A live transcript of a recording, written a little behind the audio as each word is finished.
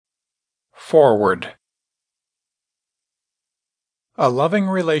Forward. A loving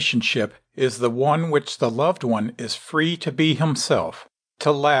relationship is the one which the loved one is free to be himself,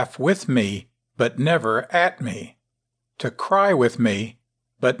 to laugh with me, but never at me, to cry with me,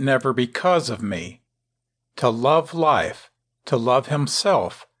 but never because of me, to love life, to love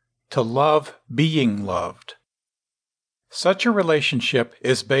himself, to love being loved. Such a relationship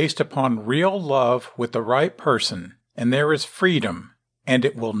is based upon real love with the right person, and there is freedom, and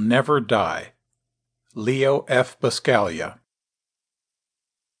it will never die. Leo F. Buscaglia.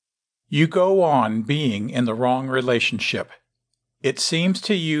 You go on being in the wrong relationship. It seems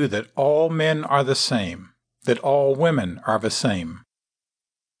to you that all men are the same, that all women are the same.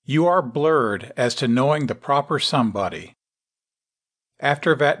 You are blurred as to knowing the proper somebody.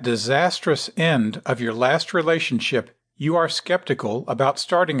 After that disastrous end of your last relationship, you are skeptical about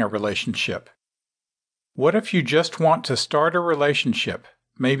starting a relationship. What if you just want to start a relationship?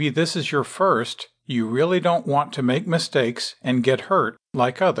 Maybe this is your first. You really don't want to make mistakes and get hurt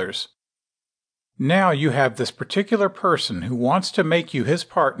like others. Now you have this particular person who wants to make you his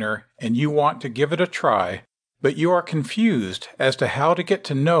partner and you want to give it a try, but you are confused as to how to get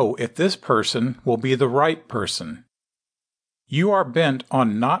to know if this person will be the right person. You are bent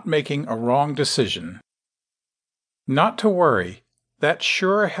on not making a wrong decision. Not to worry. That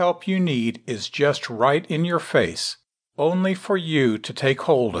sure help you need is just right in your face, only for you to take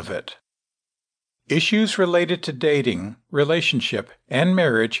hold of it. Issues related to dating, relationship, and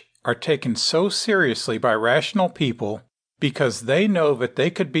marriage are taken so seriously by rational people because they know that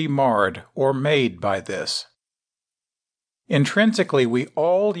they could be marred or made by this. Intrinsically, we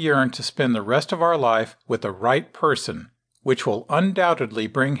all yearn to spend the rest of our life with the right person, which will undoubtedly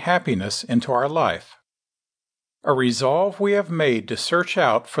bring happiness into our life. A resolve we have made to search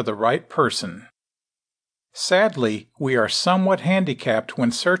out for the right person. Sadly, we are somewhat handicapped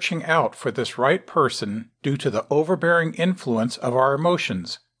when searching out for this right person due to the overbearing influence of our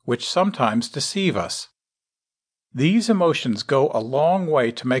emotions, which sometimes deceive us. These emotions go a long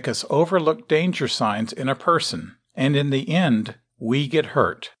way to make us overlook danger signs in a person, and in the end, we get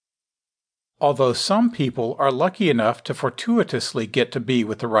hurt. Although some people are lucky enough to fortuitously get to be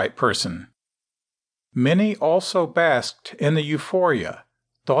with the right person. Many also basked in the euphoria,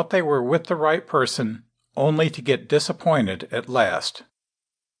 thought they were with the right person, only to get disappointed at last.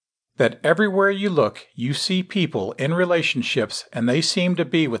 That everywhere you look you see people in relationships and they seem to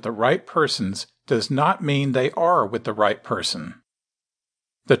be with the right persons does not mean they are with the right person.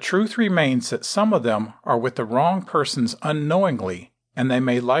 The truth remains that some of them are with the wrong persons unknowingly, and they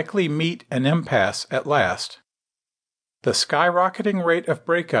may likely meet an impasse at last. The skyrocketing rate of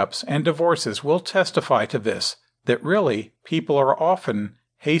breakups and divorces will testify to this, that really people are often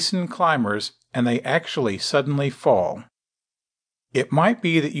hastened climbers and they actually suddenly fall. It might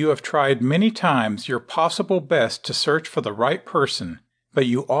be that you have tried many times your possible best to search for the right person, but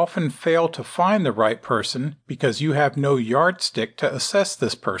you often fail to find the right person because you have no yardstick to assess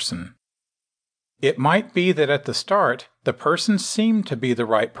this person. It might be that at the start, the person seemed to be the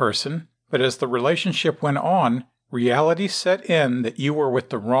right person, but as the relationship went on, reality set in that you were with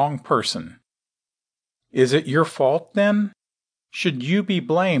the wrong person. Is it your fault then? Should you be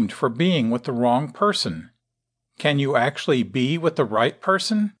blamed for being with the wrong person? Can you actually be with the right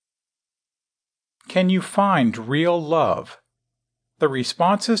person? Can you find real love? The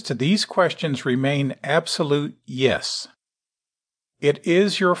responses to these questions remain absolute yes. It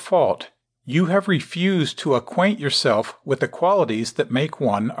is your fault. You have refused to acquaint yourself with the qualities that make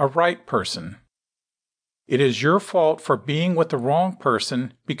one a right person. It is your fault for being with the wrong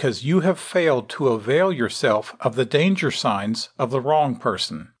person because you have failed to avail yourself of the danger signs of the wrong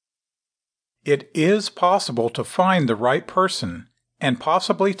person. It is possible to find the right person and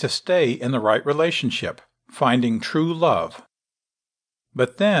possibly to stay in the right relationship, finding true love.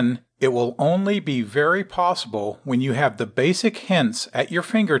 But then it will only be very possible when you have the basic hints at your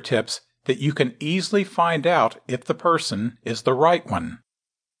fingertips that you can easily find out if the person is the right one.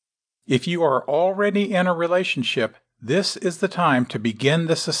 If you are already in a relationship, this is the time to begin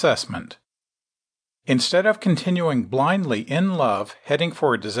this assessment. Instead of continuing blindly in love, heading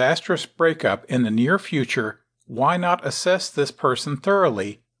for a disastrous breakup in the near future, why not assess this person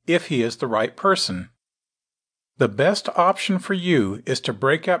thoroughly if he is the right person? The best option for you is to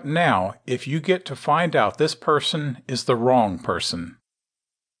break up now if you get to find out this person is the wrong person.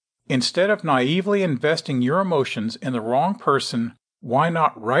 Instead of naively investing your emotions in the wrong person, why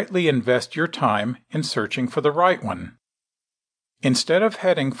not rightly invest your time in searching for the right one? Instead of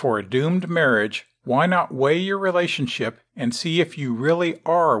heading for a doomed marriage, why not weigh your relationship and see if you really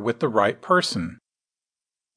are with the right person?